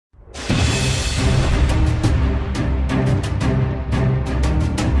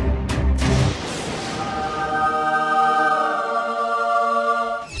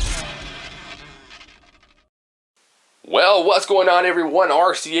Yo, what's going on everyone?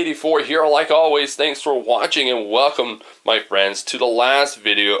 RC84 here. Like always, thanks for watching and welcome, my friends, to the last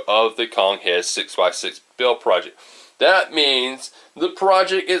video of the KongHead 6x6 build project. That means the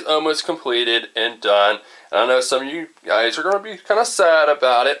project is almost completed and done. And I know some of you guys are going to be kind of sad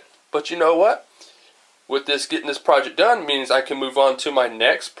about it, but you know what? With getting this project done means I can move on to my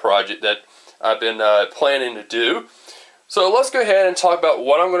next project that I've been planning to do. So let's go ahead and talk about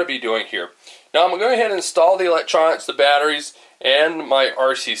what I'm going to be doing here. Now I'm going to go ahead and install the electronics, the batteries, and my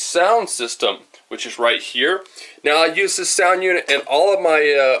RC sound system, which is right here. Now I use this sound unit in all of my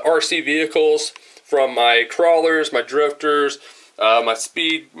RC vehicles, from my crawlers, my drifters, my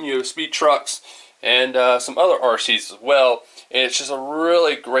speed trucks, and some other RCs as well. And it's just a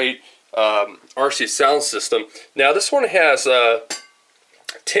really great RC sound system. Now this one has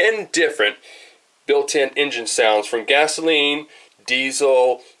 10 different built-in engine sounds, from gasoline,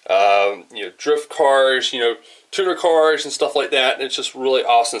 diesel, drift cars, tuner cars and stuff like that. And it's just a really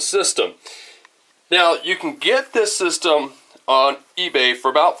awesome system. Now you can get this system on eBay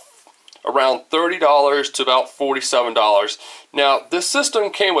for around $30 to about $47. Now this system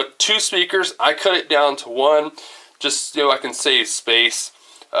came with 2 speakers. I cut it down to 1 just so I can save space.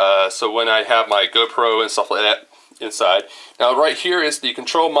 So when I have my GoPro and stuff like that inside. Now right here is the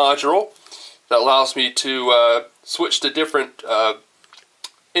control module that allows me to switch to different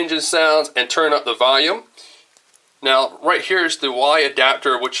engine sounds and turn up the volume. Now right here is the Y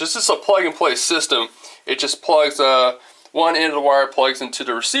adapter, which is just a plug and play system. It just plugs one end of the wire plugs into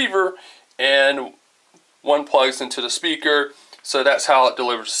the receiver and one plugs into the speaker. So that's how it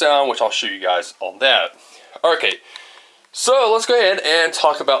delivers sound, which I'll show you guys on that. Okay, so let's go ahead and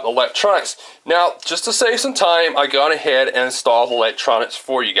talk about the electronics. Now, just to save some time, I gone ahead and installed the electronics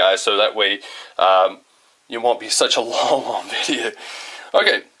for you guys, so that way it won't be such a long video.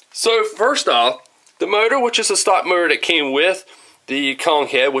 Okay, so first off, the motor, which is a stock motor that came with the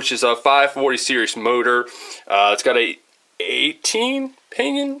KongHead, which is a 540 series motor. It's got a 18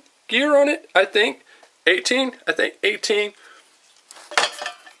 pinion gear on it, I think. 18.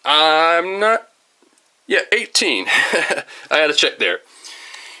 I'm not. Yeah, 18. I had to check there.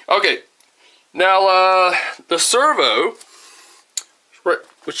 Okay, now the servo,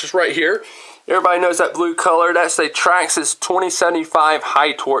 which is right here. Everybody knows that blue color. That's a Traxxas 2075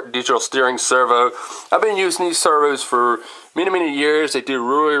 high torque digital steering servo. I've been using these servos for many years. They do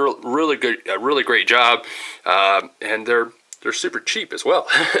a really great job, and they're super cheap as well.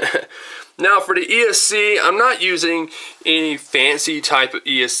 Now for the ESC, I'm not using any fancy type of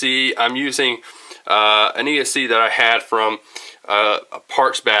ESC. I'm using an ESC that I had from a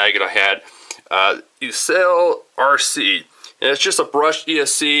parts bag that I had. Ucell RC. And it's just a brushed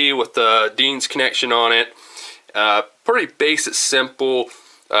ESC with the Dean's connection on it. Pretty basic, simple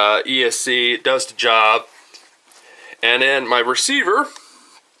ESC. It does the job. And then my receiver,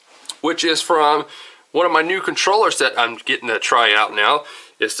 which is from one of my new controllers that I'm getting to try out now,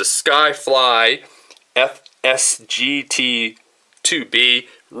 is the Skyfly FSGT2B.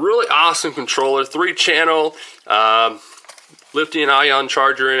 Really awesome controller, 3-channel, lithium-ion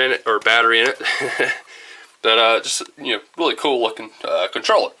charger in it, or battery in it. But just really cool looking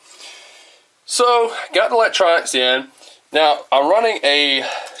controller. So got the electronics in. Now I'm running a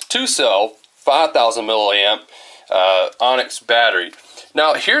 2-cell 5,000 milliamp Onyx battery.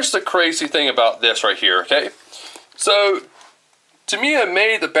 Now here's the crazy thing about this right here. Okay, so to me I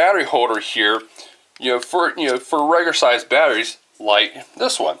made the battery holder here, for regular size batteries like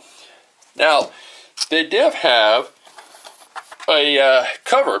this one. Now they did have a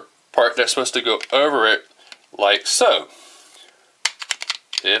cover part that's supposed to go over it, like so.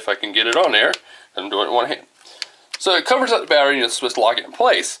 If I can get it on there, I'm doing it in one hand. So it covers up the battery and it's supposed to lock it in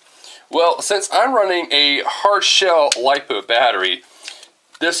place. Well, since I'm running a hard shell LiPo battery,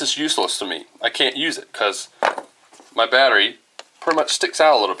 this is useless to me. I can't use it because my battery pretty much sticks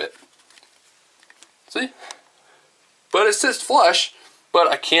out a little bit. See? But it sits flush, but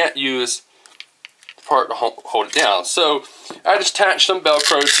I can't use the part to hold it down. So I just attached some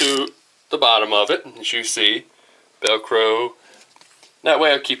Velcro to the bottom of it, as you see, Velcro. That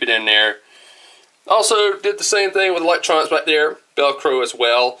way I'll keep it in there. Also did the same thing with electronics right there, Velcro as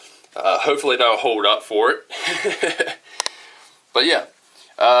well. Hopefully that'll hold up for it. But yeah,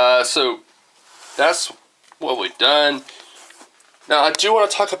 so that's what we've done. Now I do want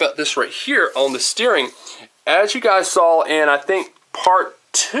to talk about this right here on the steering. As you guys saw in, I think part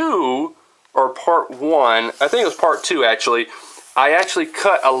 2 or part 1, I think it was part 2 actually, I actually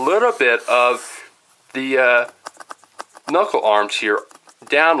cut a little bit of the knuckle arms here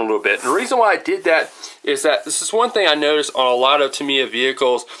down a little bit. And the reason why I did that is that this is one thing I noticed on a lot of Tamiya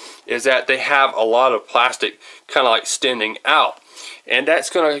vehicles is that they have a lot of plastic kind of like extending out, and that's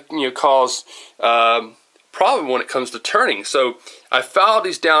going to cause problem when it comes to turning. So I filed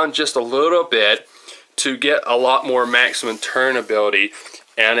these down just a little bit to get a lot more maximum turn ability,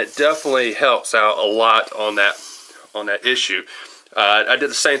 and it definitely helps out a lot on that issue. I did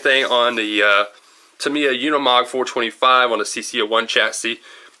the same thing on the Tamiya Unimog 425 on the CC01 chassis.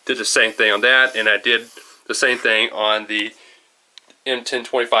 Did the same thing on that, and I did the same thing on the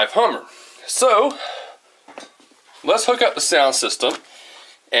M1025 Hummer. So let's hook up the sound system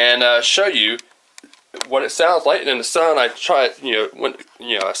and show you what it sounds like, and in the sound I tried, I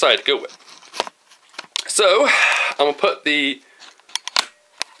decided to go with. So I'm gonna put the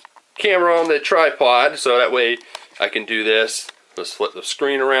camera on the tripod so that way I can do this. Let's flip the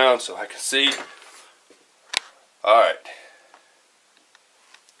screen around so I can see. Alright.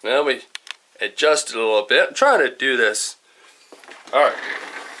 Now we adjust it a little bit. I'm trying to do this. Alright.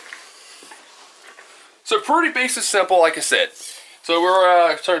 So pretty basic, simple, like I said. So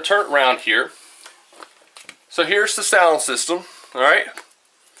we're trying to turn it around here. So here's the sound system. Alright.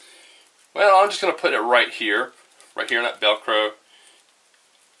 Well, I'm just going to put it right here in that Velcro.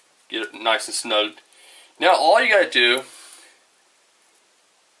 Get it nice and snug. Now all you got to do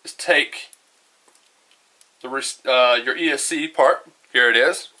is take the your ESC part. Here it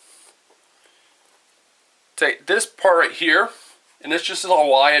is. Take this part right here, and this just is a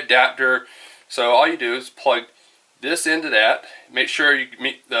Y adapter. So all you do is plug this into that. Make sure you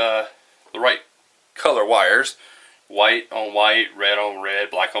meet the right color wires. White on white, red on red,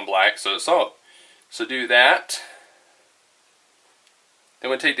 black on black. So do that.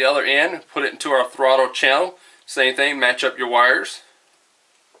 Then we take the other end, put it into our throttle channel. Same thing, match up your wires.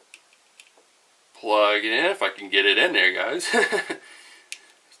 Plug it in, if I can get it in there, guys.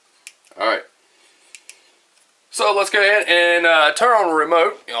 Alright. So let's go ahead and turn on the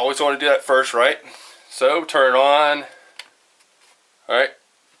remote. You always want to do that first, right? So turn it on. Alright.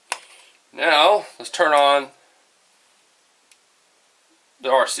 Now, let's turn on the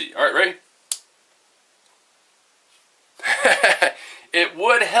RC. Alright, ready? It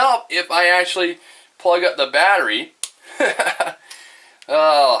would help if I actually plug up the battery.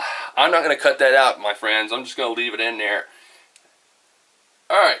 Oh, I'm not going to cut that out, my friends. I'm just going to leave it in there.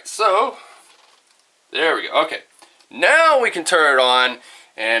 Alright, so there we go. Okay, now we can turn it on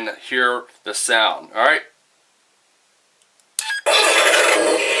and hear the sound. Alright.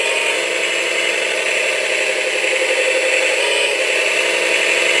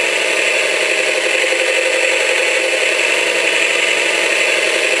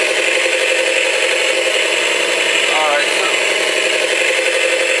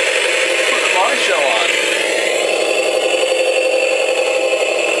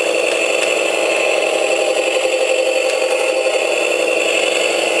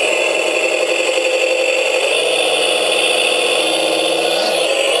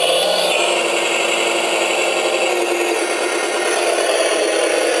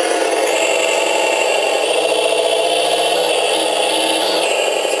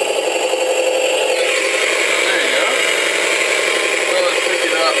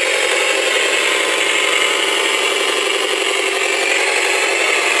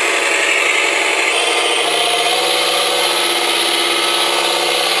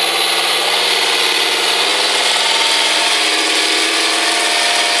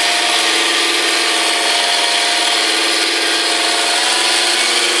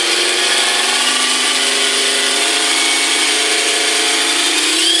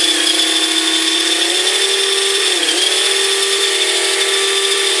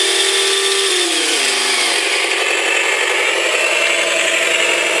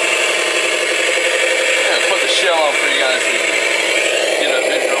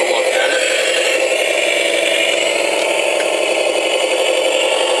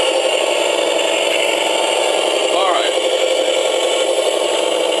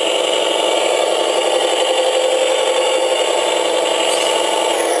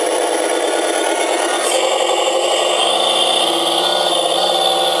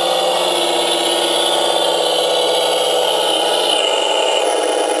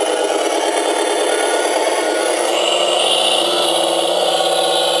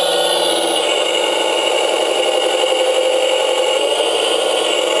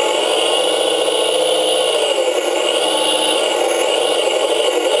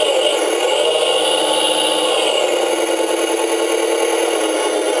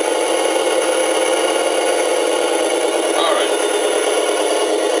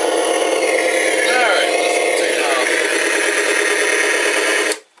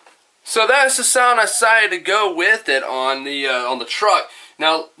 So that's the sound I decided to go with it on the truck.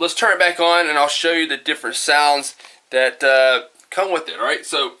 Now let's turn it back on and I'll show you the different sounds that come with it. Alright,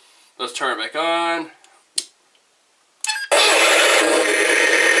 so let's turn it back on.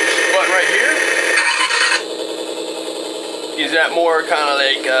 Button right here. Use that more kind of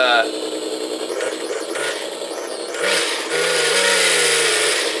like I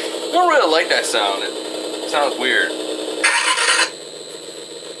don't really like that sound. It sounds weird.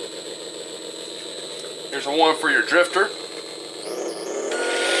 Here's a one for your drifter.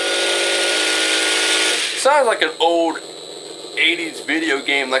 Sounds like an old 80s video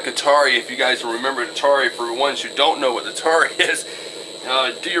game like Atari, if you guys remember Atari. For the ones who don't know what Atari is,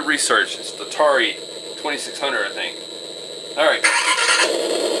 do your research. It's the Atari 2600, I think. Alright.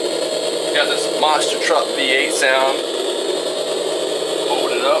 Got this monster truck V8 sound.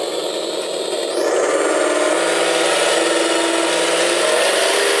 Hold it up.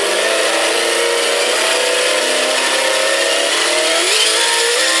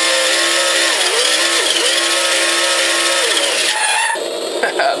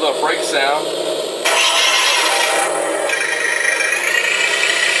 A little brake sound.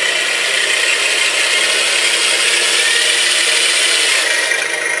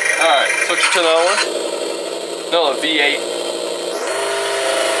 Alright, switch to another one. Another V8.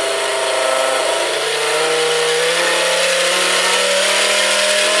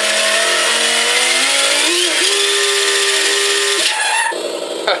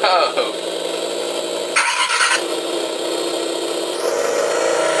 Oh.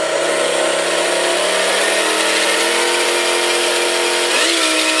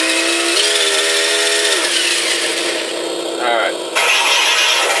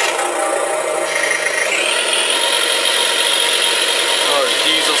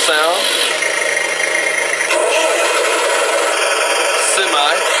 Sound.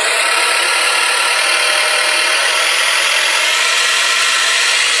 Semi.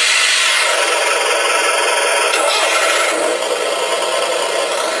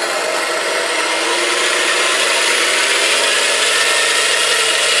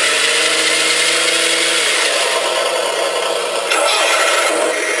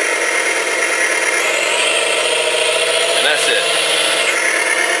 And that's it.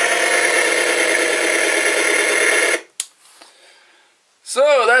 So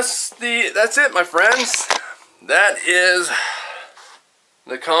that's it, my friends. That is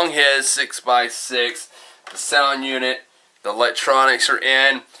the KongHead 6x6. The sound unit, the electronics are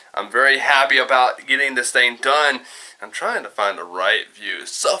in. I'm very happy about getting this thing done. I'm trying to find the right view.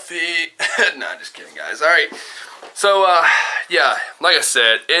 Selfie. Nah, just kidding, guys. Alright. So yeah, like I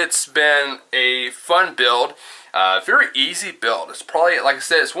said, it's been a fun build. Very easy build. It's probably, like I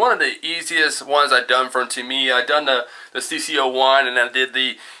said, it's one of the easiest ones I've done for me. I've done the CC01 and then I did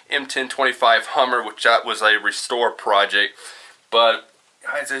the M1025 Hummer, which that was a restore project. But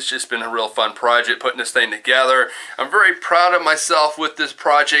guys, it's just been a real fun project putting this thing together. I'm very proud of myself with this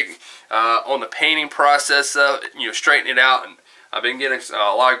project on the painting process of straightening it out. And I've been getting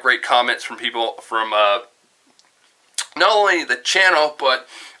a lot of great comments from people from not only the channel but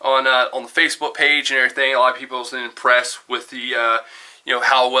on the Facebook page and everything. A lot of people have been impressed with the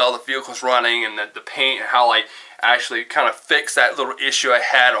how well the vehicle's running and the paint, and how I actually kind of fixed that little issue I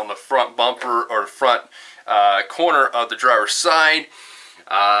had on the front bumper or front corner of the driver's side.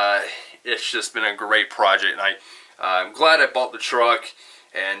 It's just been a great project, and I'm glad I bought the truck.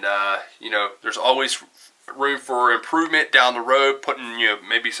 And there's always room for improvement down the road, putting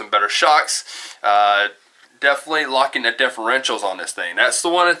maybe some better shocks. Definitely locking the differentials on this thing. That's the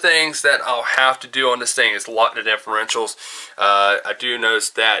one of the things that I'll have to do on this thing, is lock the differentials. I do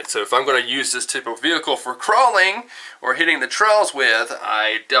notice that. So if I'm going to use this type of vehicle for crawling or hitting the trails with,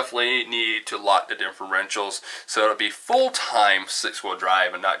 I definitely need to lock the differentials so it'll be full-time six-wheel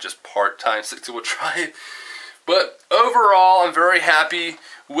drive and not just part-time six-wheel drive. But overall, I'm very happy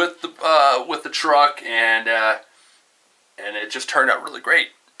with the truck, and it just turned out really great.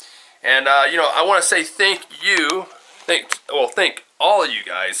 And I want to say thank all of you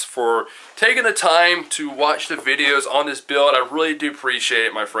guys for taking the time to watch the videos on this build. I really do appreciate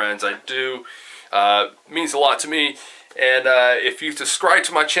it, my friends. I do. It means a lot to me. And if you subscribed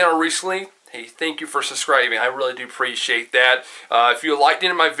to my channel recently, hey, thank you for subscribing. I really do appreciate that. If you liked any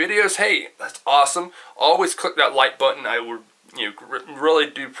of my videos, hey, that's awesome. Always click that like button. I would really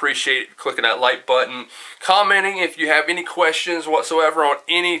do appreciate clicking that like button. Commenting if you have any questions whatsoever on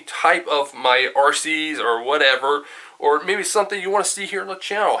any type of my RCs or whatever, or maybe something you want to see here on the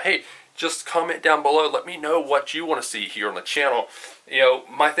channel. Hey, just comment down below. Let me know what you want to see here on the channel.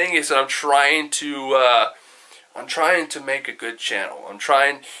 My thing is that I'm trying to make a good channel. I'm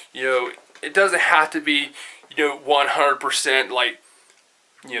trying, it doesn't have to be 100% like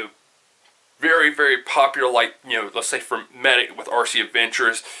you know, very, very popular, like, you know, let's say for Medic with RC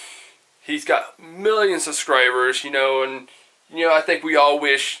Adventures. He's got millions of subscribers, you know, and, you know, I think we all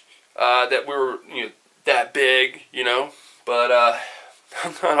wish that we were, you know, that big, you know, but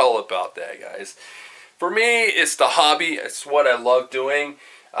I'm not all about that, guys. For me, it's the hobby. It's what I love doing.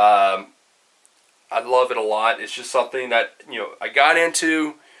 I love it a lot. It's just something that, you know, I got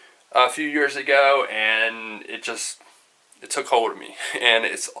into a few years ago, and it took hold of me, and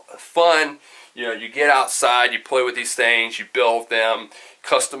it's fun. You know, you get outside, you play with these things, you build them,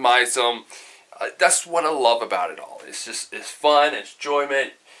 customize them. That's what I love about it all. It's fun, it's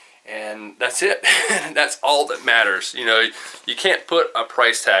enjoyment, and that's it. That's all that matters. You know, you can't put a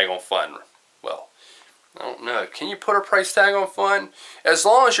price tag on fun. Well, I don't know. Can you put a price tag on fun? As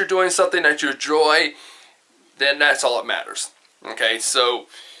long as you're doing something that you enjoy, then that's all that matters. Okay, so,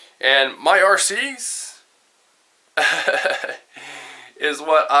 and my RCs is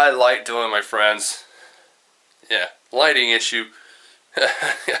what I like doing, my friends. Yeah, lighting issue.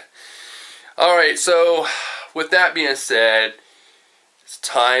 Alright, so with that being said, it's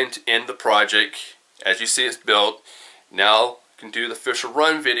time to end the project. As you see, it's built. Now I can do the official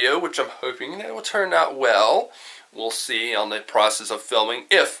run video, which I'm hoping that will turn out well. We'll see on the process of filming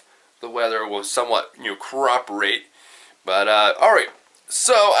if the weather will somewhat, you know, cooperate. But alright,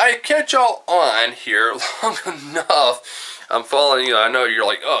 so I catch y'all on here long enough. I'm following you. I know you're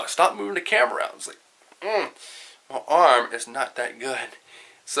like, oh, stop moving the camera out. It's like, my arm is not that good.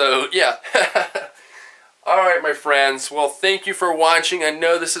 So, yeah. Alright, my friends. Well, thank you for watching. I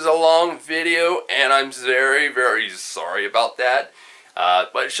know this is a long video, and I'm very, very sorry about that.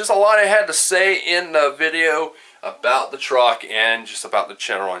 But it's just a lot I had to say in the video about the truck and just about the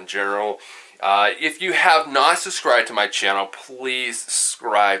channel in general. If you have not subscribed to my channel, please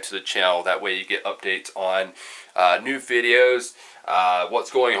subscribe to the channel. That way you get updates on new videos,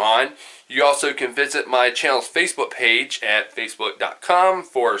 what's going on. You also can visit my channel's Facebook page at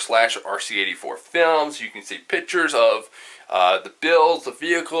facebook.com/RC84Films. You can see pictures of the builds, the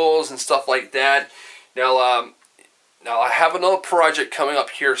vehicles, and stuff like that. Now, now I have another project coming up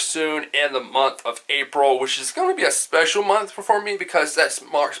here soon in the month of April, which is going to be a special month for me because that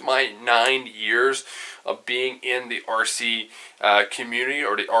marks my 9 years of being in the RC community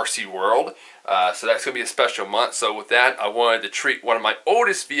or the RC world. So that's going to be a special month. So with that, I wanted to treat one of my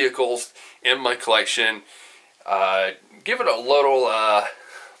oldest vehicles in my collection, give it a little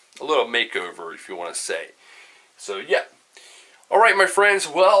makeover, if you want to say. So yeah. All right, my friends.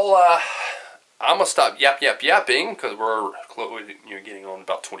 Well, I'm gonna stop yapping because we're getting on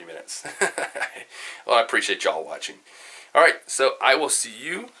about 20 minutes. Well, I appreciate y'all watching. All right, so I will see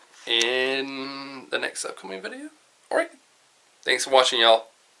you in the next upcoming video. All right. Thanks for watching, y'all.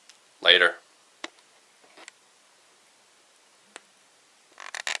 Later.